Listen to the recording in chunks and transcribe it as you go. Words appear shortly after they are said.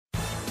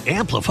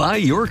Amplify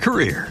your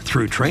career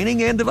through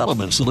training and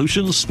development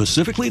solutions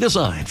specifically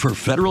designed for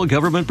federal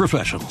government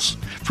professionals.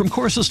 From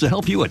courses to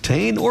help you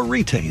attain or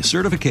retain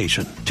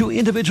certification, to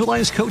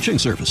individualized coaching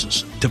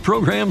services, to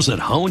programs that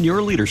hone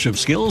your leadership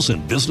skills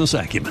and business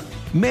acumen,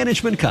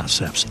 Management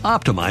Concepts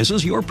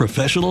optimizes your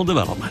professional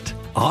development.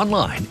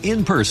 Online,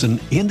 in person,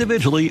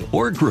 individually,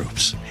 or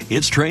groups,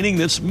 it's training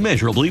that's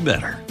measurably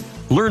better.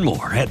 Learn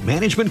more at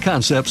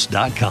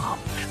managementconcepts.com.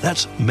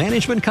 That's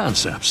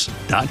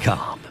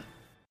managementconcepts.com.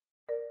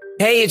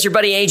 Hey, it's your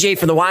buddy AJ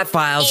from the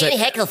Y-Files. And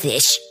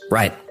Hecklefish.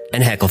 Right,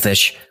 and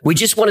Hecklefish. We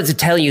just wanted to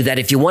tell you that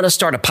if you want to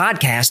start a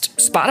podcast,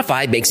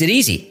 Spotify makes it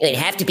easy. It'd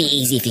have to be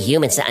easy for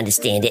humans to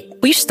understand it.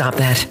 Will you stop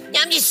that?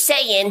 I'm just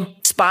saying.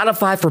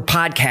 Spotify for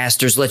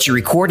podcasters lets you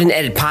record and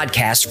edit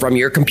podcasts from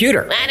your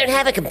computer. I don't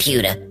have a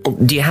computer.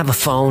 Do you have a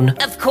phone?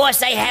 Of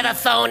course I have a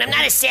phone. I'm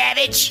not a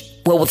savage.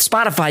 Well, with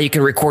Spotify, you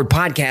can record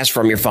podcasts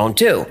from your phone,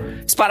 too.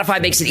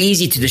 Spotify makes it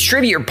easy to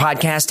distribute your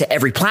podcast to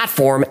every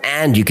platform,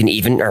 and you can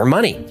even earn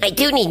money. I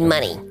do need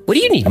money. What do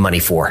you need money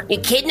for? You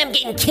kidding? I'm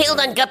getting killed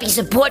on Guppy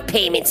support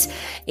payments.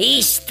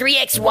 These 3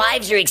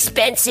 ex-wives are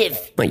expensive.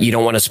 What, you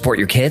don't want to support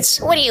your kids?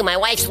 What are you, my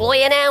wife's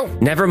lawyer now?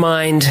 Never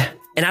mind.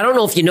 And I don't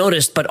know if you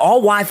noticed, but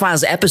all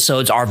Y-Files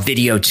episodes are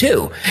video,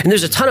 too. And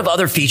there's a ton of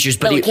other features,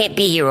 but we can't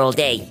be here all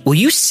day. Will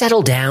you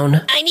settle down?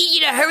 I need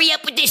you to hurry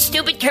up with this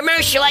stupid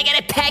commercial. I got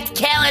a packed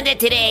calendar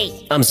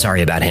today. I'm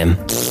sorry about him.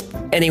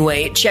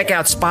 Anyway, check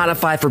out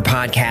Spotify for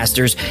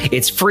podcasters.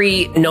 It's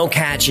free, no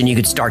catch, and you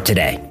could start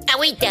today. Are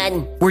we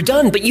done? We're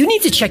done, but you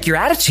need to check your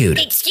attitude.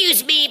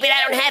 Excuse me, but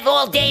I don't have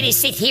all day to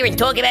sit here and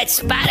talk about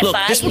Spotify. Look,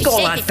 this would go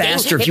a lot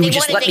faster if you would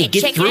just let me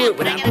get through it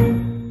without...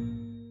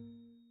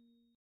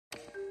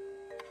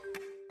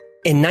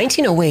 In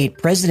 1908,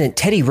 President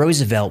Teddy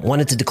Roosevelt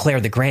wanted to declare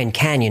the Grand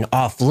Canyon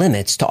off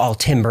limits to all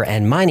timber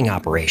and mining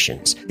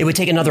operations. It would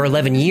take another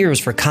 11 years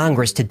for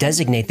Congress to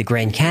designate the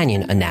Grand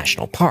Canyon a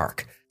national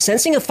park.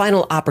 Sensing a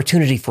final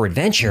opportunity for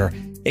adventure,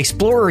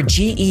 explorer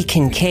G.E.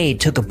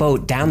 Kincaid took a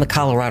boat down the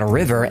Colorado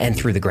River and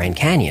through the Grand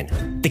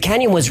Canyon. The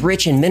canyon was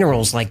rich in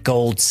minerals like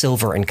gold,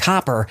 silver, and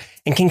copper,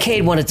 and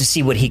Kincaid wanted to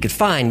see what he could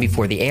find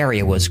before the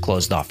area was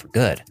closed off for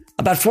good.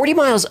 About 40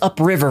 miles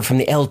upriver from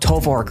the El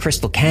Tovar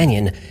Crystal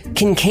Canyon,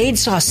 Kincaid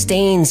saw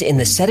stains in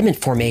the sediment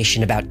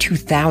formation about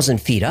 2,000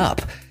 feet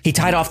up. He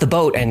tied off the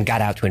boat and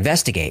got out to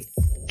investigate.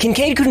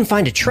 Kincaid couldn't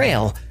find a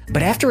trail,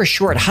 but after a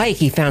short hike,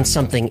 he found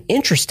something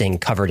interesting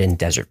covered in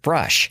desert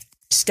brush.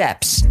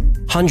 Steps,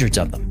 hundreds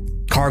of them,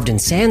 carved in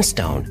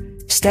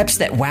sandstone, steps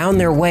that wound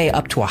their way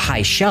up to a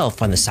high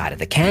shelf on the side of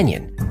the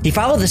canyon. He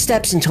followed the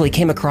steps until he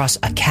came across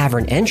a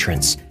cavern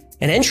entrance,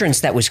 an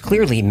entrance that was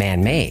clearly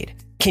man-made.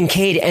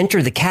 Kincaid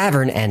entered the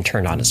cavern and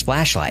turned on his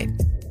flashlight.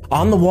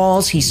 On the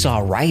walls, he saw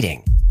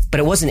writing, but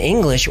it wasn't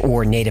English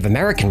or Native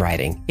American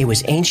writing. It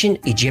was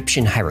ancient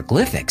Egyptian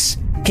hieroglyphics.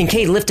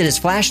 Kincaid lifted his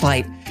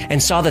flashlight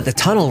and saw that the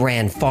tunnel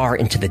ran far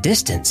into the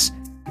distance.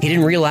 He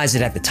didn't realize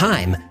it at the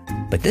time,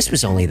 but this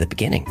was only the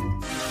beginning.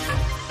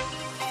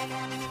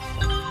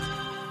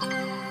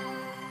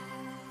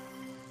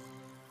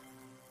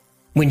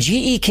 When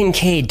G.E.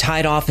 Kincaid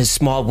tied off his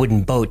small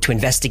wooden boat to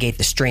investigate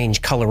the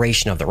strange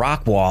coloration of the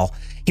rock wall,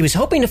 he was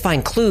hoping to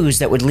find clues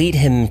that would lead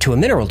him to a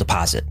mineral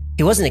deposit.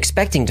 He wasn't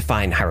expecting to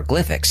find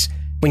hieroglyphics.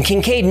 When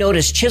Kincaid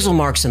noticed chisel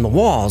marks in the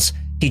walls,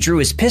 he drew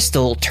his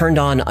pistol, turned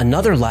on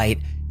another light,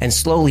 and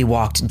slowly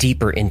walked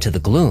deeper into the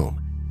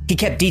gloom. He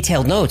kept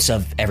detailed notes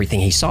of everything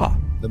he saw.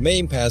 The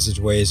main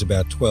passageway is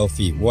about 12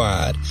 feet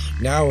wide,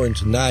 narrowing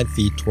to 9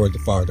 feet toward the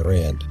farther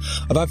end.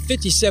 About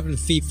 57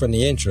 feet from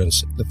the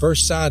entrance, the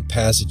first side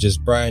passages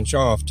branch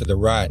off to the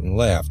right and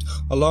left,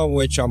 along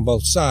which on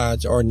both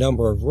sides are a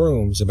number of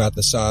rooms about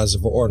the size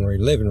of ordinary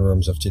living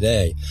rooms of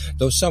today,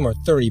 though some are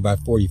 30 by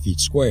 40 feet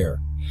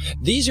square.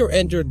 These are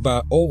entered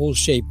by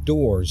oval-shaped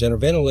doors and are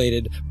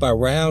ventilated by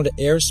round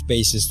air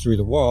spaces through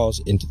the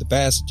walls into the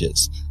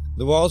passages.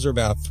 The walls are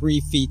about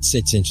 3 feet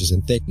 6 inches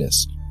in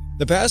thickness.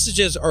 The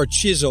passages are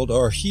chiseled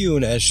or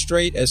hewn as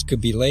straight as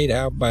could be laid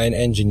out by an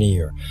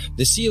engineer.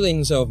 The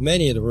ceilings of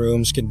many of the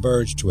rooms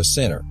converge to a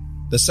center.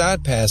 The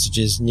side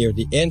passages near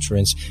the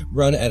entrance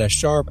run at a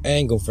sharp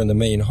angle from the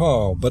main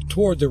hall, but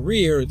toward the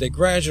rear they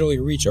gradually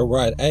reach a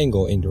right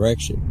angle in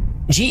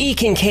direction. G.E.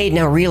 Kincaid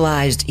now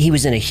realized he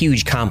was in a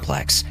huge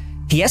complex.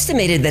 He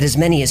estimated that as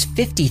many as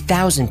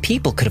 50,000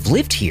 people could have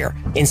lived here.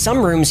 In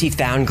some rooms he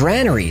found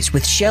granaries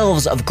with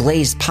shelves of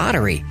glazed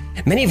pottery,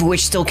 many of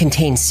which still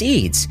contain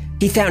seeds.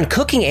 He found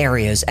cooking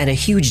areas and a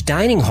huge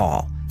dining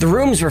hall. The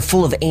rooms were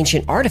full of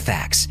ancient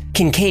artifacts.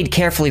 Kincaid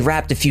carefully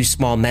wrapped a few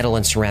small metal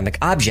and ceramic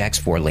objects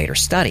for later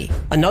study.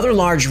 Another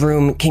large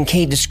room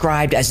Kincaid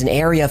described as an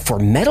area for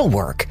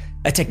metalwork,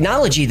 a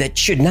technology that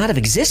should not have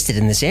existed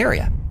in this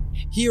area.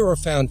 Here are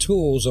found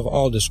tools of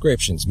all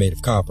descriptions made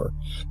of copper.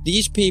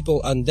 These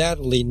people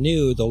undoubtedly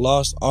knew the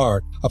lost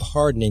art of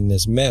hardening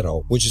this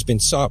metal, which has been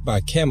sought by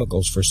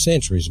chemicals for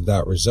centuries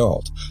without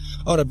result.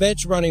 On a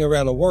bench running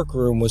around the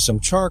workroom was some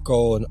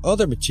charcoal and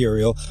other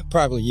material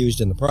probably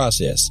used in the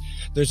process.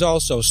 There's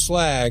also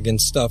slag and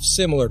stuff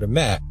similar to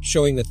mat,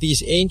 showing that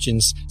these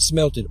ancients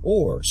smelted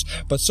ores,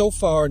 but so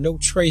far no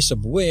trace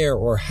of where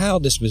or how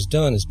this was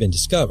done has been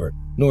discovered,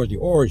 nor the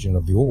origin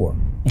of the ore.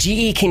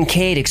 G.E.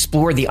 Kincaid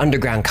explored the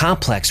underground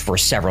complex for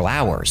several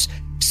hours,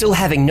 still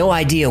having no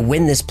idea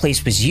when this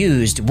place was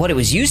used, what it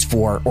was used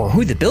for, or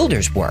who the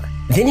builders were.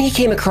 Then he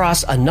came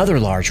across another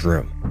large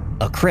room,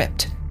 a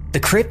crypt. The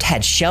crypt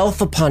had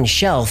shelf upon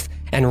shelf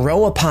and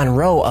row upon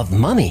row of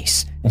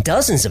mummies,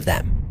 dozens of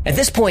them. At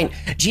this point,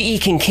 G.E.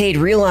 Kincaid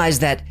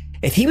realized that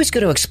if he was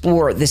going to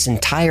explore this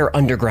entire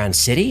underground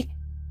city,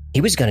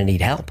 he was going to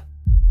need help.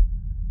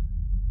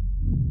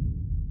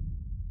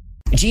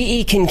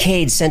 G.E.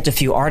 Kincaid sent a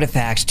few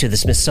artifacts to the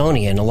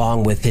Smithsonian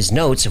along with his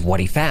notes of what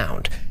he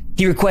found.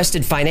 He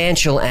requested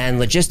financial and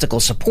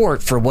logistical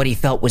support for what he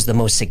felt was the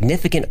most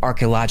significant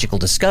archaeological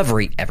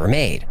discovery ever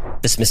made.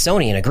 The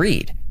Smithsonian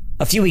agreed.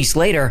 A few weeks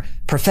later,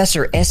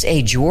 Professor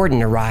S.A.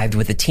 Jordan arrived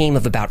with a team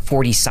of about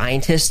 40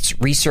 scientists,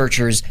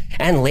 researchers,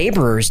 and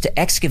laborers to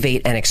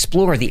excavate and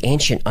explore the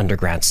ancient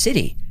underground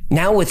city.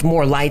 Now with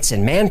more lights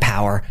and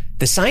manpower,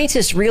 the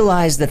scientists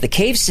realized that the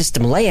cave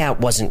system layout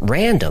wasn't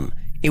random.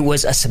 It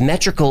was a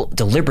symmetrical,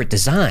 deliberate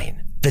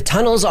design. The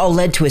tunnels all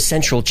led to a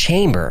central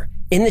chamber.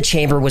 In the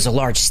chamber was a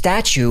large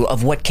statue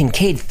of what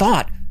Kincaid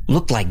thought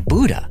looked like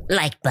Buddha.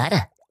 Like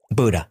butter.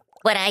 Buddha.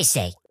 What I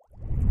say?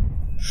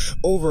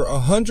 Over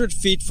 100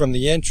 feet from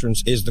the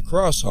entrance is the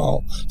cross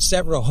hall,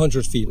 several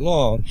hundred feet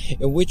long,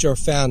 in which are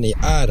found the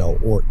idol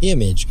or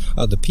image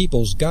of the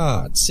people's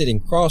god, sitting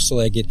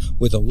cross-legged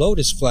with a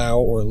lotus flower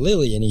or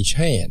lily in each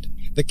hand.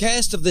 The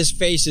cast of this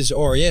face is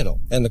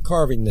oriental, and the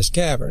carving in this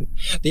cavern.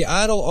 The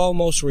idol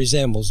almost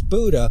resembles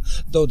Buddha,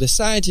 though the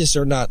scientists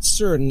are not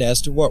certain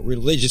as to what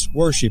religious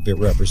worship it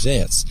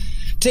represents.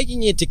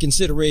 Taking into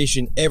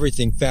consideration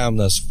everything found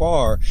thus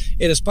far,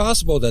 it is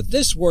possible that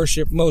this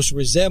worship most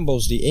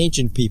resembles the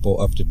ancient people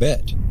of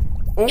Tibet.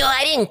 No,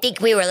 I didn't think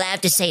we were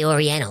allowed to say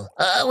Oriental.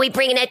 Are we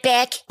bringing that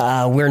back?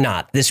 We're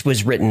not. This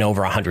was written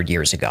over 100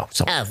 years ago.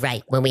 So. Oh,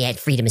 right, when we had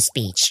freedom of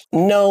speech.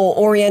 No,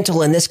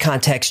 Oriental in this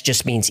context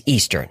just means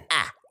Eastern.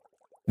 Ah.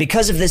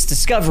 Because of this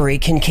discovery,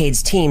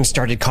 Kincaid's team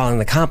started calling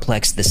the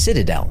complex the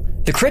Citadel.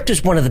 The crypt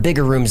was one of the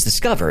bigger rooms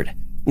discovered.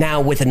 Now,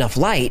 with enough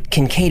light,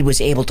 Kincaid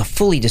was able to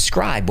fully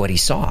describe what he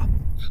saw.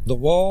 The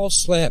walls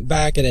slant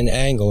back at an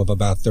angle of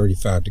about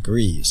 35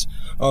 degrees.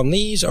 On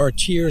these are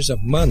tiers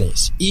of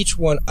mummies, each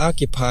one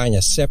occupying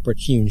a separate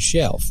hewn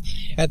shelf.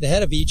 At the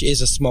head of each is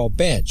a small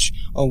bench,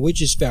 on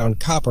which is found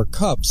copper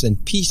cups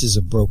and pieces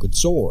of broken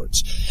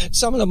swords.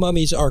 Some of the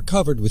mummies are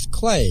covered with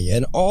clay,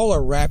 and all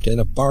are wrapped in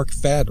a bark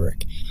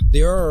fabric.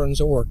 The urns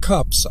or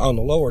cups on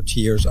the lower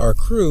tiers are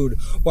crude,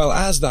 while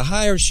as the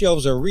higher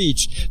shelves are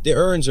reached, the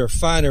urns are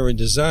finer in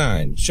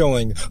design,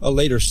 showing a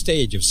later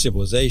stage of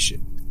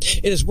civilization.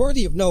 It is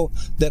worthy of note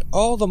that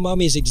all the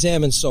mummies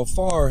examined so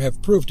far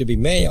have proved to be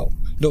male,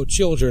 no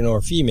children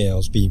or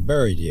females being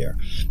buried here.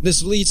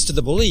 This leads to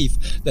the belief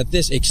that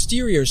this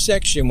exterior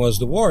section was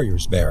the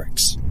warriors'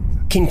 barracks.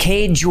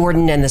 Kincaid,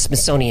 Jordan, and the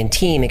Smithsonian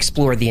team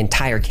explored the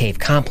entire cave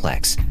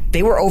complex.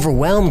 They were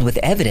overwhelmed with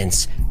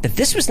evidence that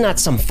this was not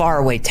some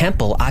faraway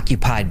temple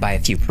occupied by a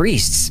few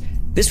priests.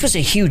 This was a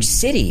huge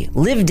city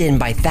lived in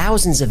by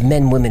thousands of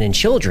men, women, and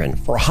children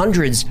for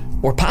hundreds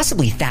or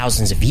possibly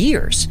thousands of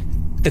years.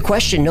 The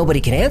question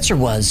nobody could answer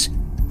was,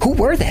 who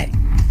were they?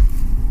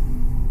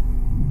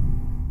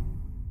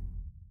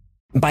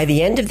 By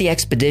the end of the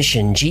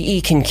expedition,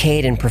 G.E.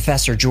 Kincaid and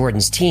Professor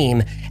Jordan's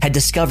team had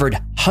discovered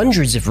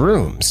hundreds of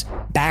rooms,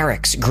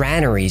 barracks,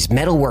 granaries,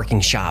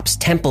 metalworking shops,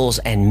 temples,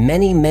 and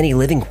many, many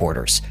living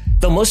quarters.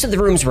 Though most of the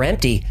rooms were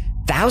empty,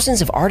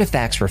 thousands of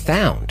artifacts were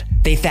found.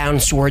 They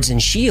found swords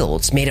and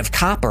shields made of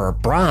copper,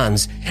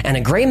 bronze, and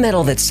a gray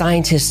metal that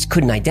scientists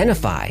couldn't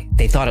identify.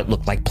 They thought it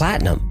looked like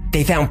platinum.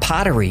 They found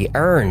pottery,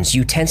 urns,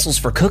 utensils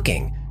for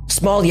cooking,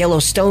 small yellow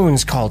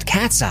stones called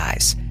cat's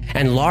eyes,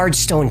 and large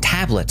stone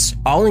tablets,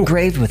 all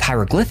engraved with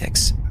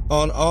hieroglyphics.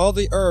 On all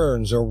the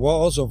urns or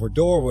walls over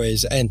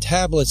doorways and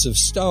tablets of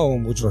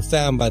stone which were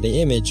found by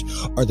the image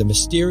are the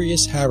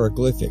mysterious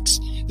hieroglyphics,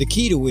 the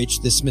key to which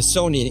the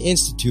Smithsonian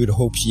Institute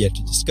hopes yet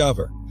to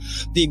discover.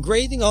 The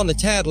engraving on the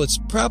tablets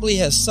probably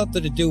has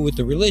something to do with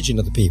the religion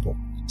of the people.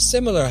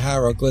 Similar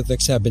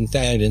hieroglyphics have been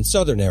found in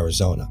southern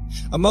Arizona.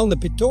 Among the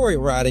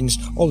pictorial writings,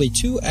 only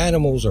 2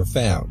 animals are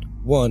found.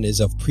 One is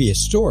of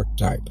prehistoric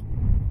type.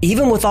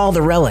 Even with all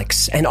the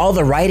relics and all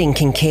the writing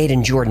Kincaid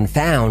and Jordan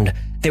found,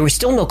 they were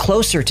still no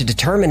closer to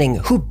determining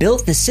who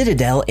built the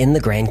citadel in the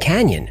Grand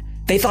Canyon.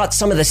 They thought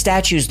some of the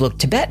statues looked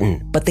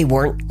Tibetan, but they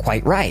weren't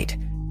quite right.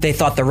 They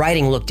thought the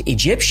writing looked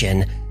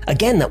Egyptian.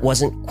 Again, that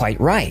wasn't quite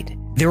right.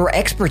 There were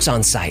experts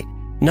on site,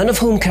 none of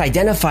whom could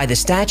identify the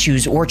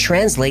statues or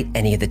translate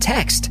any of the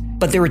text.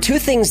 But there were 2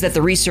 things that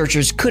the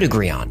researchers could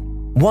agree on.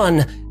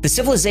 One, the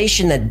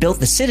civilization that built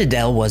the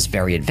citadel was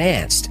very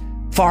advanced,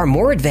 far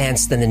more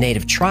advanced than the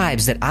native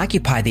tribes that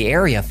occupied the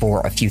area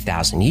for a few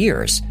thousand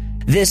years.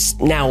 This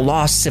now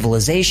lost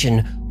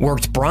civilization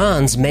worked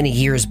bronze many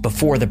years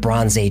before the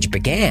Bronze Age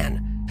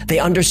began. They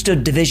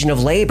understood division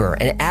of labor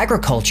and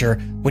agriculture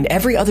when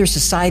every other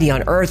society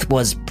on Earth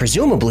was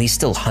presumably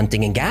still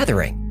hunting and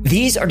gathering.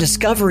 These are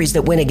discoveries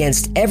that went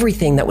against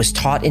everything that was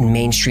taught in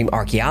mainstream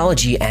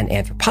archaeology and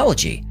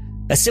anthropology.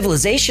 A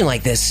civilization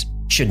like this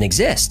shouldn't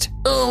exist.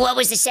 Ooh, what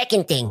was the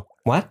second thing?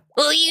 What?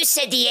 Well, you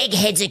said the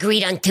eggheads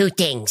agreed on 2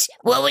 things.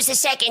 What was the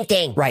second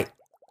thing? Right.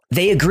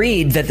 They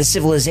agreed that the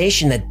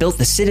civilization that built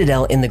the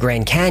citadel in the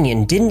Grand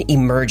Canyon didn't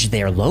emerge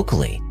there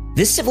locally.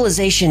 This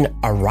civilization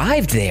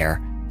arrived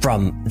there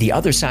from the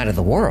other side of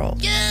the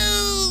world.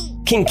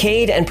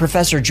 Kincaid and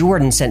Professor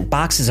Jordan sent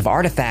boxes of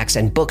artifacts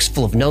and books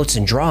full of notes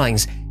and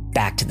drawings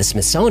back to the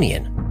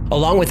Smithsonian,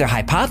 along with their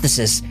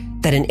hypothesis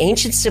that an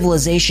ancient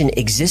civilization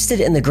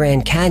existed in the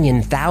Grand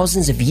Canyon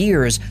thousands of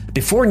years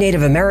before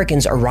Native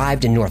Americans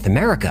arrived in North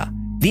America.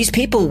 These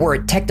people were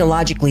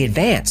technologically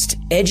advanced,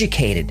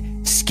 educated,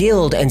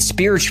 skilled, and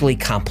spiritually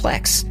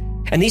complex.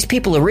 And these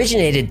people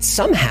originated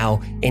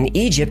somehow in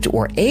Egypt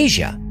or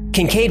Asia.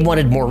 Kincaid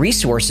wanted more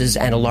resources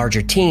and a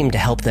larger team to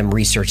help them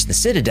research the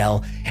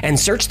citadel and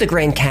search the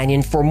Grand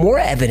Canyon for more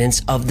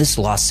evidence of this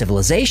lost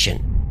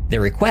civilization.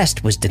 Their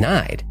request was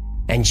denied,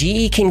 and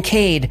G.E.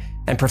 Kincaid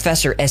and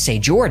Professor S.A.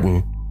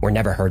 Jordan were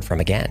never heard from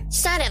again.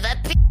 Son of a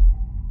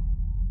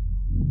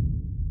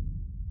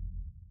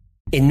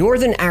In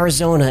northern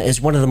Arizona is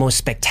one of the most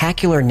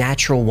spectacular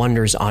natural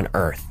wonders on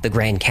Earth, the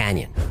Grand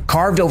Canyon.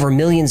 Carved over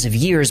millions of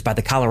years by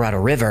the Colorado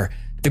River,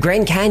 the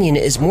Grand Canyon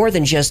is more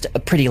than just a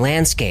pretty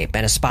landscape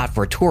and a spot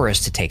for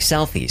tourists to take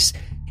selfies.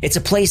 It's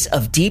a place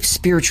of deep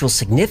spiritual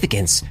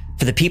significance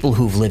for the people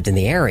who've lived in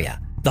the area.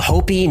 The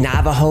Hopi,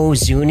 Navajo,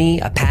 Zuni,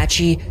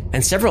 Apache,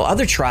 and several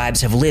other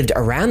tribes have lived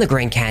around the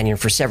Grand Canyon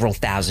for several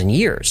thousand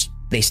years.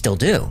 They still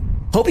do.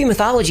 Hopi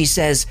mythology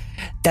says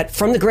that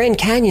from the Grand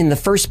Canyon, the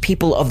first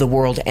people of the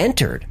world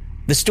entered.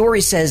 The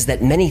story says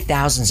that many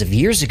thousands of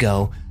years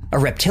ago, a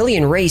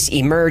reptilian race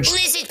emerged.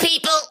 lizard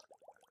people!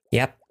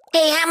 Yep.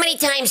 Hey, how many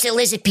times do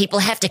lizard people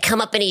have to come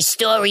up in these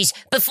stories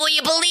before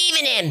you believe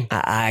in him?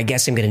 I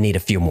guess I'm going to need a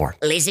few more.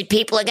 Lizard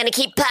people are gonna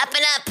keep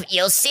popping up,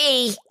 you'll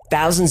see.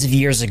 Thousands of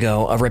years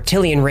ago, a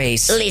reptilian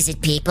race,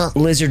 Lizard people.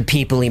 lizard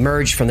people,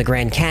 emerged from the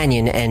Grand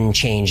Canyon and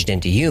changed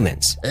into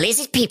humans.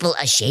 Lizard people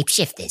are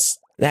shapeshifters.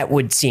 That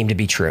would seem to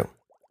be true.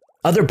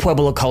 Other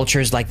Pueblo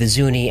cultures like the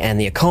Zuni and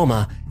the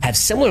Acoma have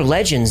similar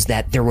legends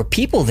that there were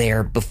people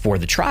there before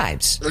the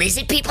tribes.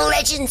 Lizard people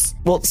legends?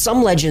 Well,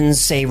 some legends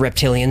say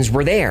reptilians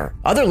were there.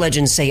 Other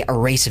legends say a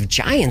race of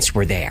giants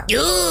were there.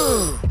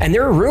 Ooh! And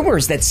there are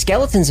rumors that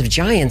skeletons of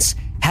giants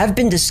have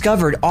been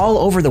discovered all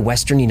over the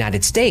western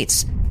United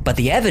States, but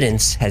the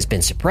evidence has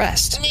been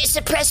suppressed.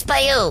 Suppressed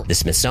by who? The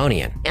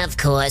Smithsonian. Of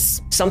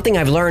course. Something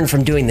I've learned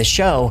from doing the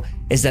show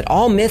is that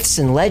all myths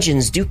and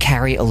legends do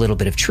carry a little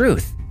bit of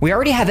truth. We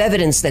already have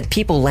evidence that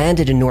people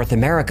landed in North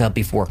America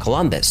before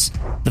Columbus.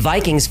 The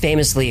Vikings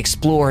famously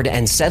explored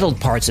and settled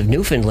parts of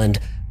Newfoundland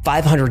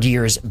 500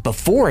 years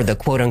before the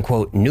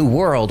quote-unquote New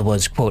World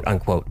was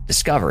quote-unquote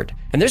discovered.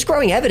 And there's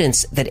growing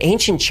evidence that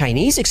ancient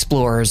Chinese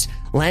explorers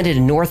landed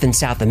in North and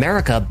South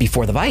America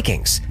before the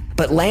Vikings.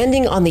 But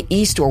landing on the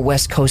east or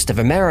west coast of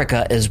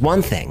America is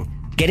one thing.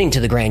 Getting to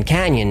the Grand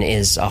Canyon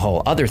is a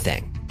whole other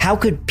thing. How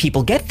could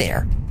people get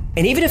there?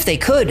 And even if they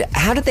could,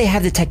 how did they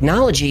have the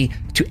technology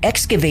to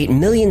excavate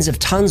millions of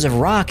tons of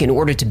rock in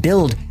order to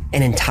build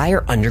an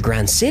entire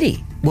underground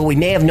city? Well, we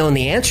may have known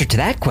the answer to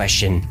that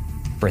question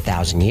for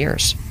 1,000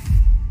 years.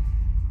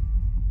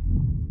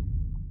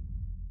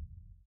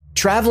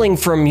 Traveling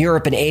from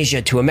Europe and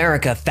Asia to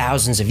America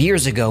thousands of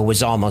years ago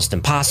was almost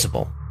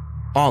impossible.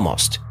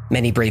 Almost.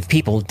 Many brave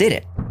people did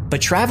it.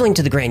 But traveling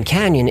to the Grand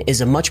Canyon is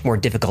a much more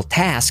difficult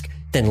task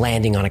than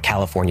landing on a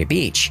California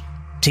beach.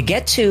 To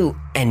get to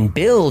and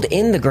build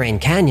in the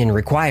Grand Canyon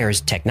requires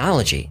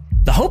technology.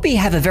 The Hopi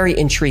have a very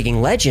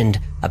intriguing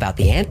legend about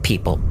the ant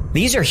people.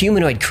 These are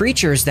humanoid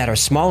creatures that are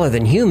smaller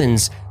than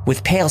humans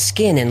with pale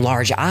skin and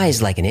large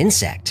eyes like an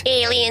insect.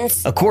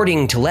 Aliens.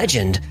 According to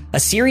legend, a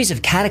series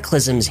of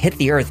cataclysms hit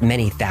the earth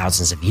many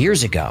thousands of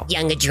years ago.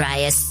 Younger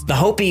Dryas. The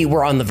Hopi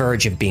were on the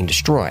verge of being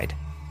destroyed.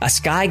 A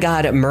sky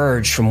god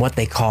emerged from what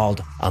they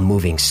called a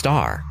moving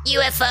star.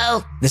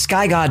 UFO. The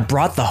sky god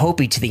brought the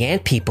Hopi to the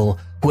ant people,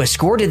 who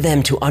escorted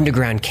them to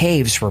underground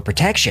caves for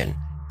protection.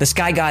 The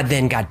sky god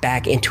then got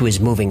back into his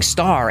moving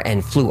star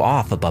and flew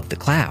off above the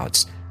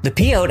clouds. The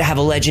Paiute have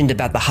a legend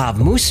about the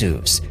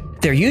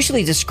Havmusuvs. They're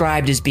usually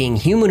described as being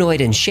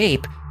humanoid in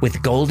shape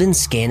with golden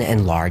skin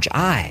and large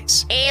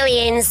eyes.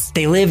 Aliens.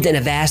 They lived in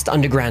a vast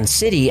underground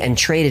city and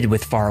traded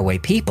with faraway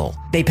people.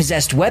 They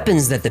possessed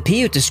weapons that the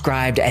Paiute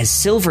described as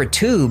silver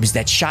tubes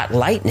that shot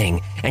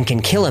lightning and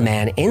can kill a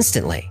man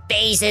instantly.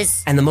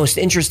 Phases. And the most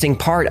interesting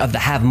part of the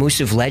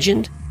Havmusuv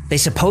legend? They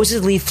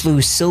supposedly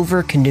flew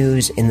silver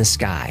canoes in the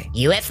sky.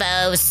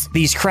 UFOs.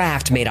 These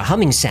craft made a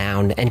humming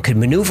sound and could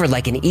maneuver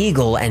like an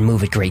eagle and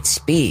move at great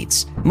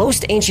speeds.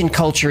 Most ancient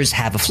cultures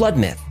have a flood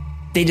myth.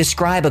 They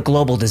describe a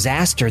global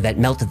disaster that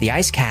melted the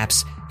ice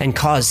caps and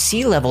caused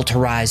sea level to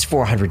rise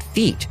 400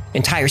 feet.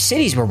 Entire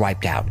cities were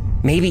wiped out,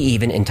 maybe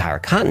even entire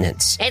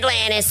continents.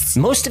 Atlantis.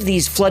 Most of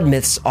these flood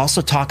myths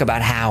also talk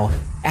about how,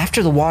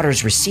 after the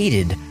waters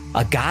receded,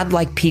 a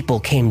godlike people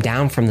came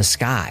down from the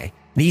sky.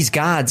 These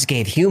gods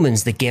gave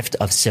humans the gift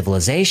of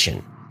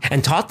civilization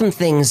and taught them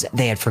things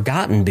they had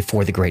forgotten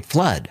before the Great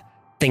Flood.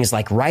 Things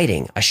like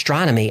writing,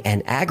 astronomy,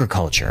 and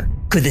agriculture.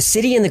 Could the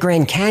city in the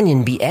Grand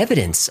Canyon be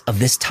evidence of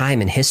this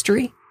time in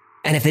history?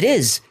 And if it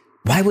is,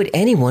 why would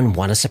anyone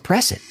want to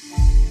suppress it?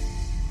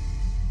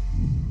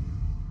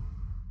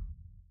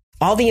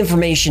 All the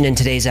information in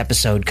today's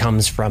episode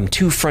comes from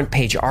 2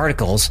 front-page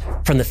articles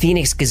from the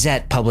Phoenix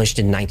Gazette published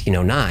in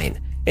 1909.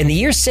 In the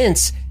years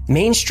since,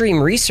 mainstream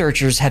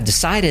researchers have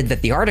decided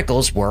that the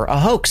articles were a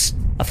hoax,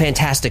 a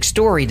fantastic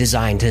story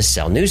designed to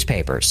sell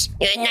newspapers.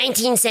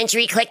 19th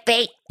century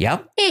clickbait?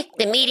 Yep.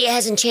 The media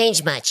hasn't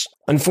changed much.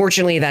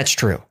 Unfortunately, that's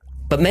true.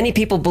 But many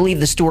people believe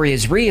the story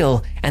is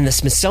real, and the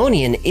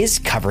Smithsonian is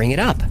covering it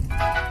up.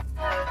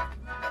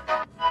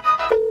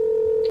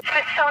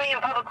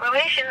 Smithsonian Public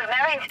Relations,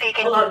 Marion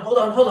speaking. Hold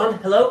on.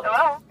 Hello?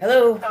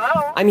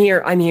 Hello?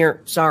 I'm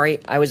here. Sorry,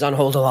 I was on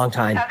hold a long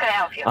time. How can I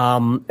help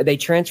you? They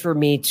transferred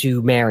me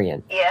to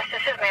Marion. Yes,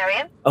 this is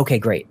Marion. Okay,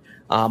 great.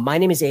 My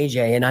name is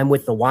AJ, and I'm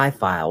with the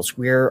Y-Files.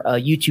 We're a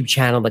YouTube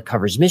channel that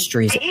covers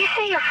mysteries. Did you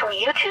say you're from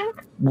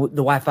YouTube?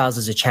 The Y-Files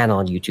is a channel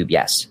on YouTube,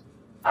 yes.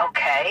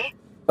 Okay.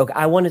 Okay,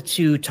 I wanted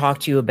to talk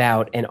to you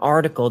about an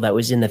article that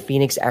was in the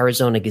Phoenix,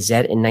 Arizona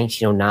Gazette in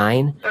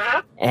 1909,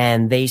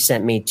 and they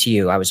sent me to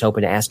you. I was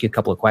hoping to ask you a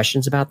couple of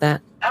questions about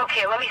that.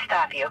 Okay, let me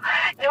stop you.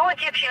 No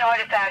Egyptian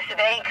artifacts of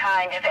any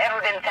kind have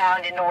ever been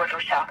found in North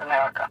or South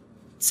America.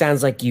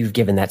 Sounds like you've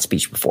given that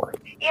speech before.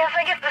 Yes,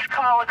 I get this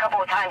call a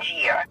couple of times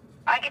a year.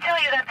 I can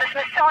tell you that the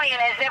Smithsonian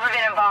has never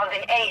been involved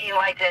in anything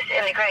like this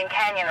in the Grand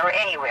Canyon or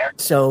anywhere.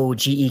 So,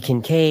 G.E.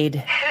 Kincaid?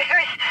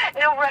 There's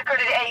no record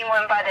of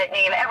anyone by that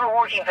name ever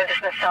working for the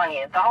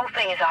Smithsonian. The whole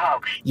thing is a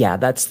hoax. Yeah,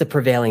 that's the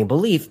prevailing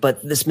belief,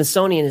 but the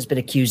Smithsonian has been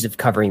accused of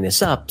covering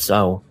this up,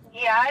 so...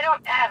 Yeah, I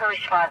don't have a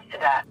response to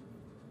that.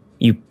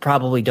 You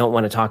probably don't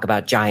want to talk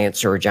about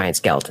giants or giant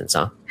skeletons,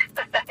 huh?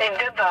 And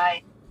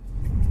goodbye.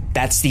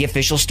 That's the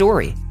official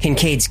story.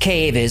 Kincaid's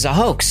cave is a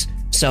hoax,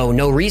 so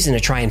no reason to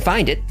try and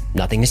find it.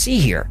 Nothing to see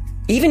here.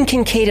 Even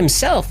Kincaid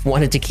himself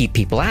wanted to keep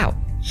people out.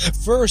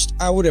 First,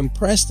 I would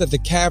impress that the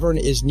cavern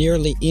is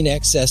nearly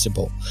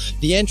inaccessible.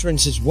 The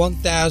entrance is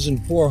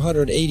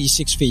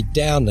 1,486 feet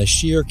down the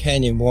sheer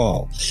canyon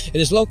wall. It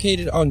is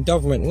located on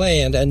government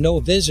land, and no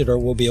visitor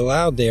will be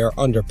allowed there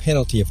under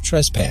penalty of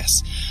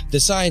trespass. The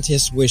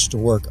scientists wish to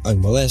work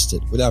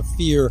unmolested, without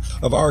fear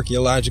of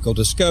archaeological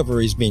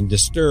discoveries being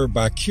disturbed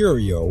by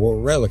curio or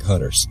relic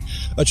hunters.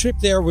 A trip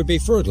there would be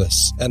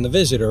fruitless, and the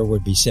visitor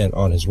would be sent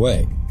on his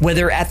way.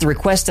 Whether at the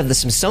request of the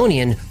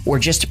Smithsonian or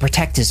just to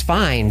protect his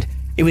find,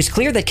 it was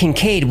clear that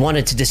Kincaid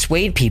wanted to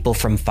dissuade people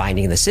from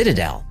finding the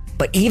citadel.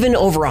 But even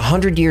over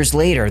 100 years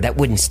later, that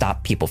wouldn't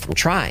stop people from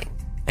trying.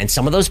 And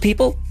some of those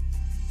people,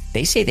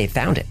 they say they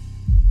found it.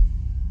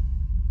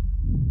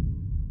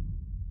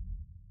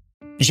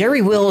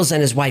 Jerry Wills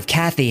and his wife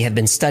Kathy have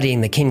been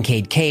studying the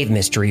Kincaid Cave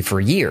mystery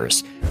for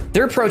years.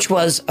 Their approach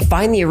was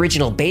find the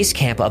original base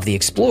camp of the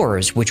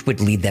explorers, which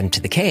would lead them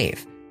to the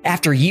cave.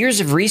 After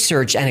years of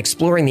research and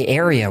exploring the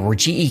area where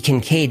G.E.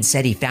 Kincaid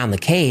said he found the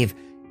cave,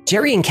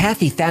 Jerry and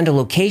Kathy found a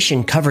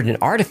location covered in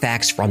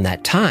artifacts from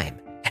that time.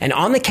 And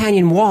on the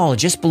canyon wall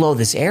just below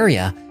this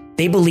area,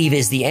 they believe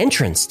is the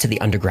entrance to the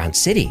underground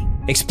city.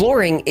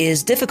 Exploring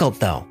is difficult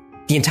though.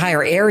 The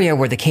entire area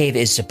where the cave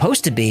is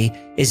supposed to be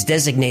is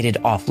designated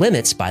off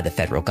limits by the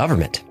federal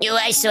government.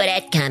 I saw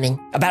that coming.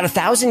 About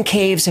 1,000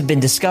 caves have been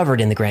discovered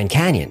in the Grand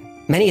Canyon,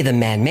 many of them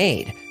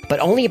man-made, but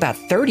only about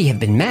 30 have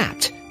been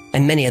mapped,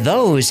 and many of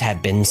those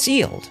have been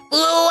sealed.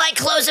 I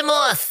close them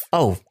off.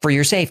 Oh, for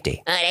your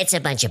safety. That's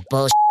a bunch of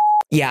bullshit.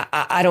 Yeah,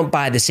 I don't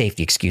buy the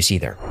safety excuse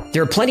either.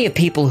 There are plenty of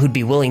people who'd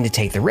be willing to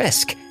take the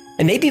risk,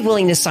 and they'd be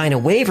willing to sign a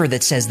waiver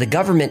that says the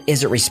government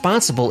isn't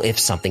responsible if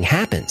something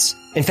happens.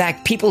 In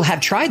fact, people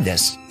have tried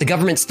this. The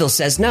government still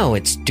says no,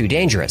 it's too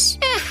dangerous.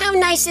 How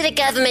nice of the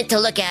government to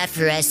look out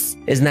for us.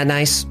 Isn't that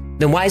nice?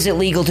 Then why is it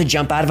legal to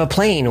jump out of a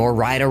plane or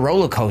ride a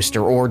roller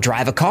coaster or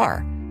drive a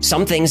car?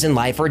 Some things in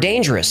life are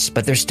dangerous,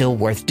 but they're still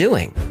worth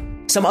doing.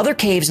 Some other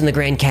caves in the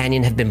Grand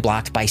Canyon have been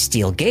blocked by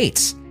steel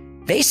gates.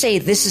 They say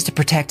this is to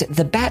protect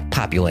the bat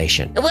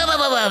population.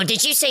 Whoa.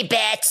 Did you say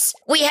bats?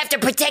 We have to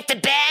protect the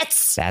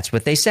bats? That's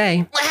what they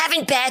say. Well,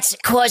 haven't bats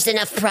caused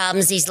enough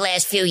problems these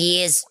last few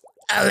years?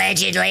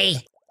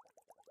 Allegedly.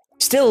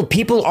 Still,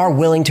 people are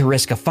willing to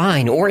risk a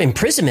fine or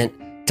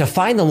imprisonment to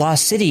find the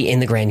lost city in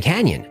the Grand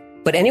Canyon.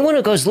 But anyone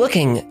who goes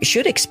looking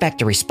should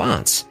expect a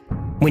response.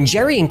 When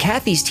Jerry and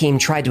Kathy's team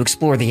tried to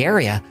explore the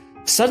area,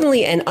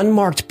 suddenly an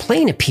unmarked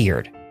plane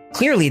appeared.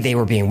 Clearly, they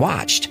were being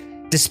watched.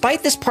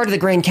 Despite this part of the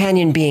Grand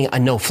Canyon being a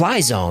no-fly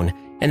zone,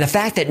 and the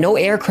fact that no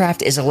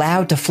aircraft is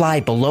allowed to fly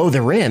below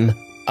the rim,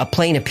 a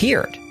plane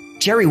appeared.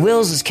 Jerry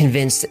Wills is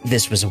convinced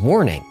this was a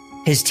warning.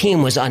 His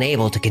team was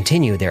unable to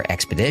continue their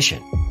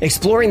expedition.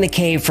 Exploring the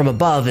cave from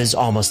above is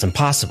almost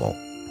impossible.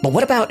 But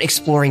what about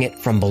exploring it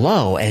from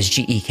below, as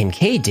G.E.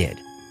 Kincaid did?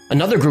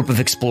 Another group of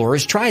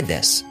explorers tried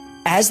this.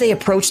 As they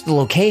approached the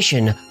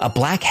location, a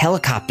black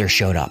helicopter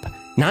showed up.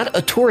 Not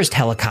a tourist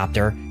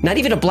helicopter, not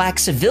even a black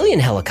civilian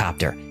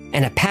helicopter.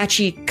 an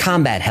Apache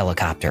combat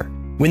helicopter.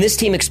 When this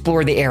team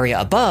explored the area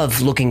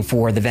above, looking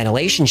for the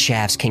ventilation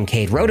shafts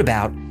Kincaid wrote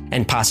about,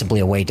 and possibly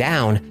a way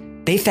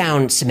down, they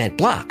found cement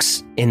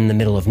blocks in the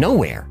middle of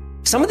nowhere.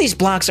 Some of these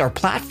blocks are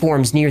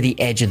platforms near the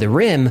edge of the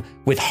rim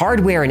with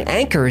hardware and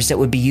anchors that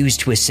would be used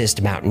to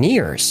assist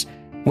mountaineers.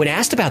 When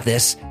asked about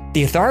this,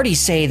 the authorities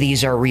say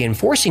these are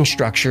reinforcing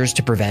structures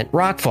to prevent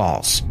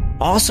rockfalls.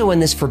 Also in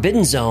this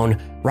forbidden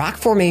zone, rock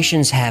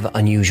formations have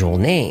unusual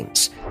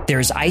names.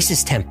 There's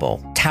Isis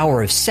Temple,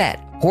 Tower of Set,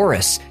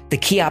 Horus, the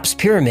Cheops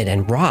Pyramid,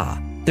 and Ra.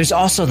 There's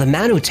also the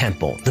Manu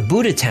Temple, the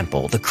Buddha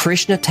Temple, the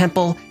Krishna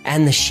Temple,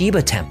 and the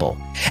Shiva Temple,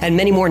 and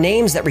many more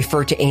names that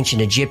refer to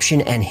ancient Egyptian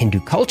and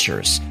Hindu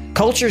cultures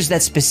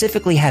that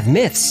specifically have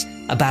myths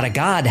about a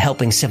god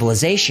helping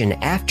civilization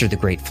after the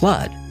Great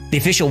Flood. The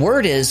official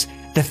word is,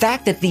 the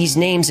fact that these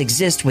names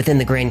exist within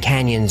the Grand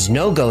Canyon's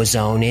no-go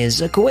zone is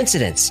a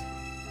coincidence.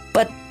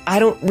 But I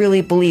don't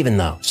really believe in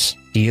those.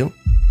 Do you?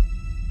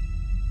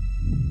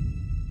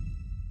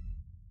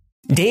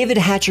 David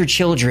Hatcher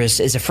Childress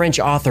is a French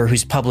author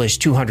who's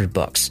published 200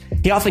 books.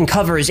 He often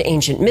covers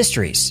ancient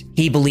mysteries.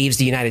 He believes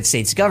the United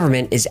States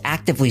government is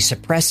actively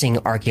suppressing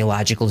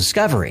archaeological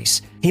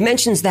discoveries. He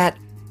mentions that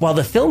while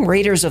the film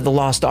Raiders of the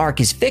Lost Ark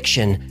is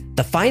fiction,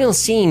 the final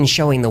scene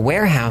showing the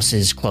warehouse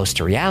is close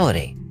to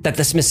reality. That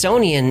the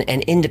Smithsonian,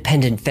 an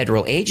independent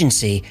federal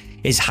agency,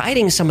 is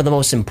hiding some of the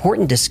most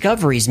important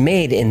discoveries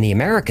made in the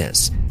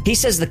Americas. He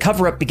says the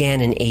cover-up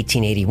began in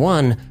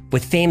 1881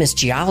 with famous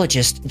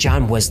geologist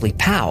John Wesley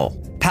Powell.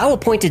 Powell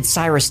appointed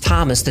Cyrus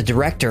Thomas the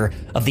director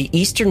of the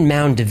Eastern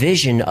Mound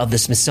Division of the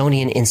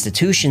Smithsonian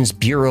Institution's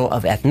Bureau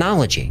of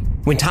Ethnology.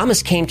 When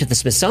Thomas came to the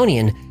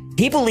Smithsonian,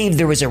 he believed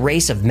there was a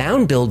race of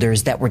mound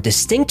builders that were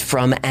distinct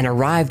from and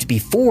arrived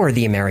before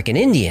the American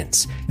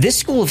Indians. This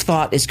school of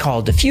thought is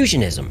called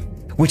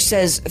diffusionism, which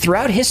says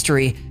throughout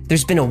history,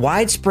 there's been a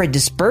widespread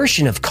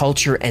dispersion of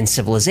culture and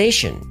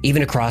civilization,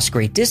 even across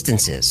great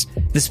distances.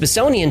 The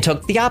Smithsonian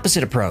took the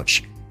opposite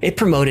approach. It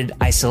promoted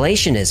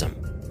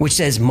isolationism, which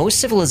says most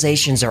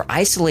civilizations are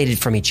isolated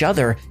from each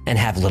other and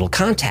have little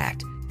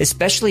contact,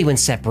 especially when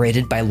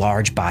separated by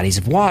large bodies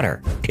of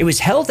water. It was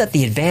held that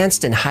the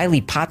advanced and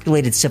highly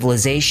populated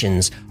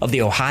civilizations of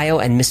the Ohio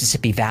and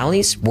Mississippi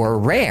valleys were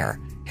rare,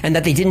 and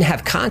that they didn't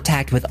have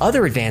contact with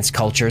other advanced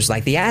cultures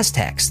like the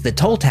Aztecs, the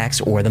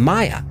Toltecs, or the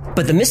Maya.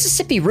 But the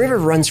Mississippi River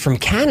runs from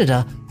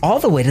Canada all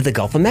the way to the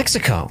Gulf of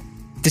Mexico.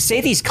 To say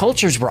these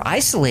cultures were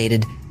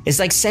isolated is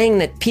like saying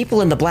that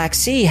people in the Black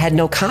Sea had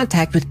no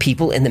contact with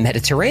people in the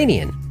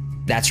Mediterranean.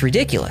 That's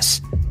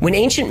ridiculous. When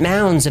ancient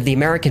mounds of the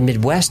American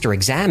Midwest are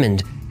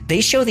examined,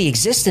 they show the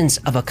existence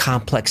of a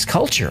complex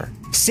culture,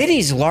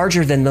 cities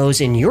larger than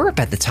those in Europe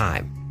at the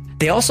time.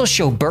 They also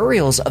show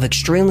burials of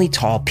extremely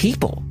tall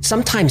people,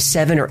 sometimes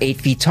 7 or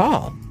 8 feet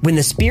tall. When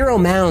the Spiro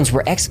mounds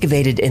were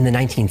excavated in the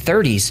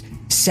 1930s,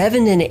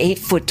 7 and 8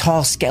 foot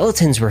tall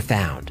skeletons were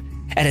found,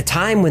 at a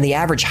time when the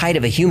average height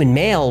of a human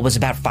male was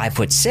about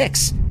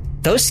 5'6".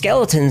 Those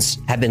skeletons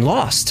have been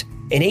lost.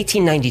 In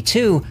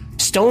 1892,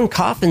 stone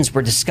coffins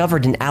were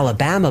discovered in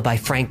Alabama by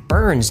Frank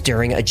Burns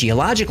during a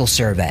geological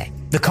survey.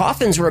 The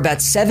coffins were about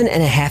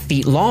 7.5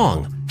 feet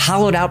long,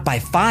 hollowed out by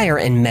fire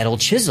and metal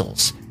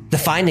chisels. The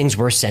findings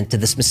were sent to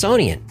the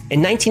Smithsonian.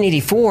 In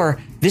 1984,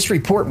 this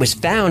report was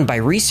found by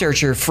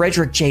researcher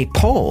Frederick J.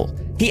 Pohl.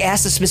 He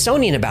asked the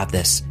Smithsonian about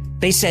this.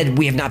 They said,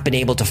 "We have not been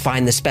able to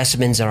find the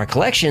specimens in our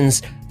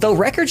collections, though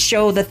records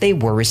show that they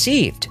were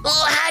received."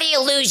 Well, how do you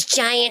lose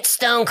giant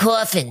stone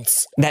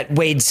coffins? That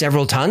weighed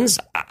several tons?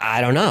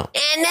 I don't know.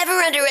 And never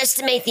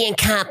underestimate the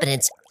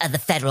incompetence of the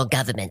federal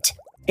government.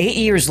 8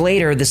 years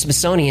later, the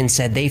Smithsonian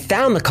said they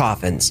found the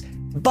coffins,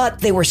 but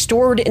they were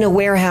stored in a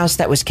warehouse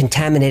that was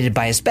contaminated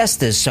by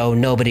asbestos, so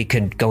nobody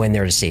could go in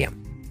there to see them.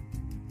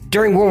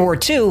 During World War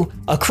II,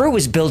 a crew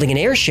was building an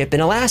airship in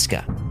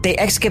Alaska. They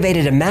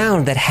excavated a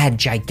mound that had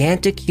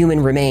gigantic human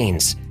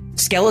remains,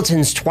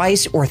 skeletons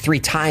 2 or 3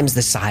 times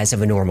the size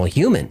of a normal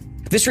human.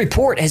 This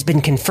report has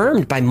been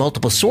confirmed by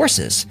multiple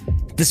sources.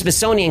 The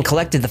Smithsonian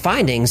collected the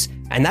findings,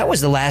 and that was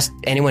the last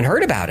anyone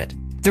heard about it.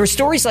 There are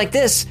stories like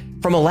this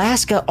from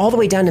Alaska all the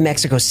way down to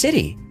Mexico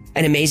City.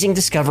 An amazing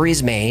discovery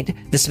is made,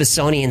 the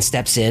Smithsonian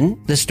steps in,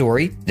 the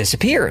story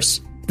disappears.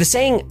 The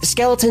saying,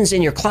 "skeletons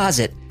in your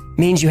closet,"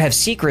 means you have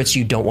secrets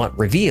you don't want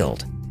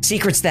revealed.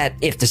 Secrets that,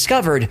 if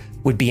discovered,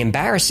 would be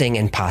embarrassing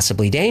and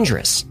possibly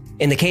dangerous.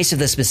 In the case of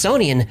the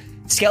Smithsonian,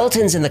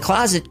 skeletons in the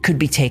closet could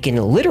be taken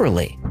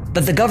literally.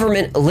 But the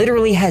government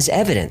literally has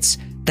evidence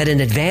that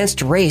an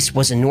advanced race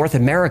was in North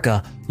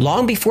America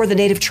long before the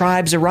native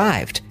tribes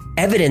arrived.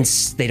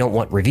 Evidence they don't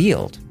want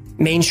revealed.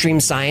 Mainstream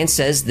science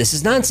says this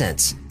is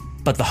nonsense.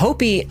 But the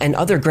Hopi and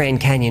other Grand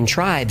Canyon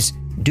tribes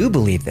do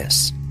believe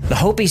this. The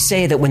Hopi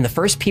say that when the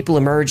first people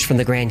emerged from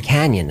the Grand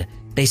Canyon,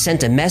 they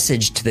sent a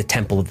message to the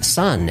Temple of the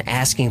Sun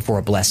asking for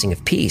a blessing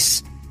of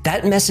peace.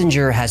 That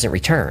messenger hasn't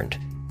returned.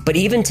 But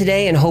even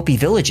today in Hopi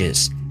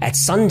villages, at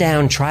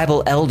sundown,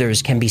 tribal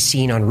elders can be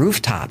seen on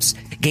rooftops,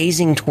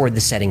 gazing toward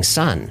the setting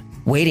sun,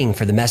 waiting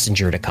for the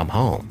messenger to come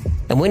home.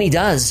 And when he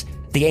does,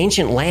 the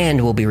ancient land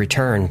will be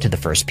returned to the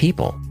first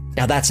people.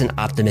 Now that's an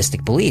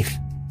optimistic belief.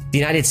 The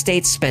United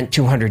States spent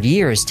 200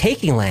 years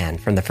taking land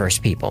from the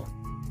first people.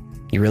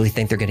 You really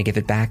think they're going to give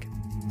it back?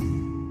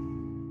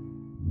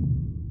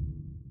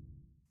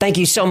 Thank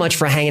you so much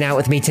for hanging out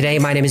with me today.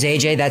 My name is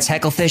AJ. That's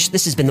Hecklefish.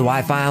 This has been the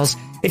Y-Files.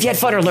 If you had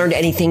fun or learned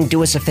anything,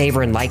 do us a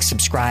favor and like,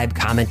 subscribe,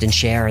 comment, and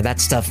share.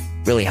 That stuff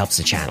really helps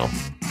the channel.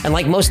 And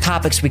like most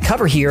topics we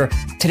cover here,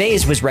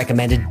 today's was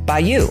recommended by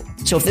you.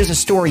 So if there's a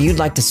story you'd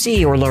like to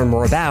see or learn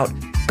more about,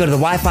 go to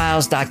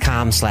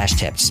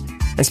theyfiles.com/tips.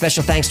 And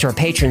special thanks to our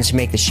patrons who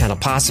make this channel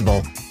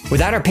possible.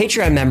 Without our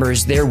Patreon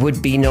members, there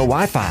would be no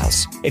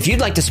Y-Files. If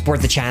you'd like to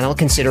support the channel,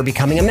 consider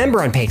becoming a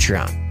member on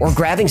Patreon or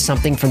grabbing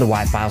something from the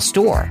Y-Files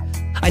store.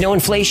 I know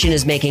inflation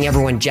is making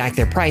everyone jack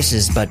their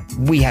prices, but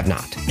we have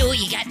not. Oh,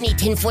 you got any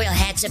tinfoil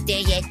hats up there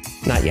yet?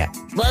 Not yet.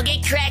 Well,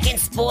 get cracking,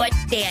 sport.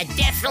 They are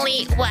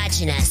definitely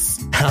watching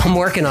us. I'm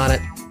working on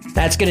it.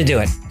 That's going to do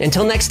it.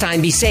 Until next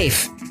time, be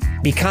safe,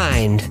 be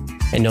kind,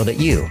 and know that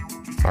you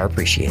are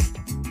appreciated.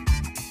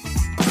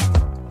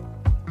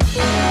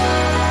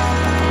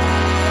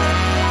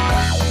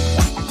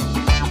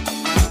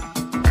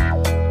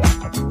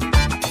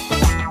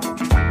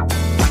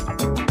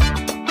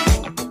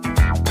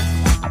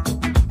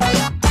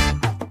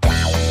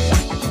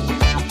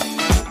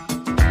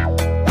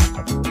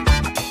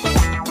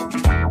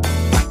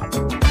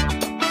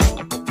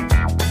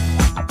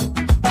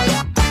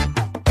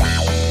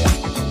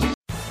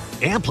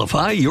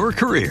 Amplify your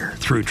career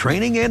through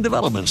training and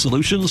development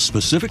solutions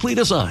specifically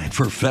designed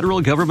for federal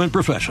government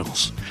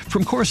professionals.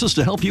 From courses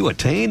to help you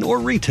attain or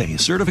retain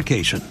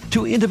certification,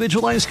 to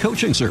individualized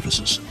coaching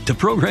services, to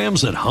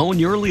programs that hone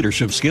your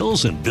leadership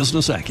skills and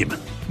business acumen,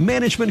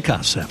 Management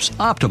Concepts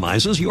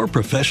optimizes your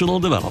professional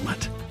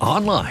development.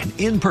 Online,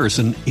 in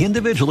person,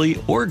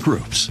 individually, or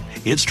groups,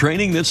 it's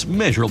training that's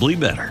measurably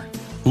better.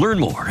 Learn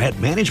more at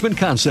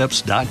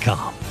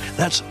managementconcepts.com.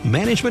 That's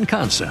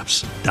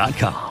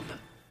managementconcepts.com.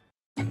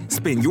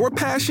 Spin your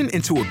passion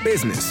into a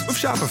business with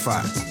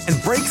Shopify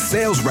and break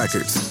sales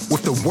records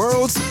with the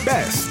world's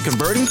best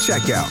converting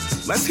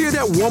checkout. Let's hear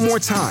that one more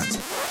time.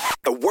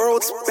 The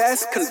world's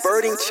best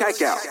converting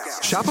checkout.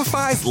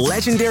 Shopify's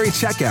legendary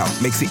checkout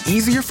makes it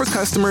easier for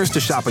customers to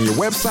shop on your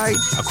website,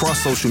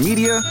 across social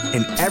media,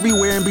 and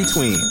everywhere in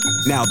between.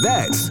 Now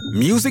that's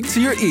music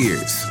to your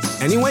ears.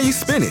 Any way you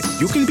spin it,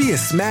 you can be a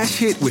smash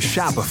hit with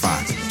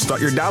Shopify. Start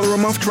your $1 a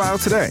month trial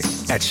today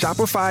at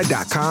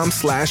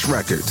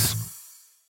shopify.com/records.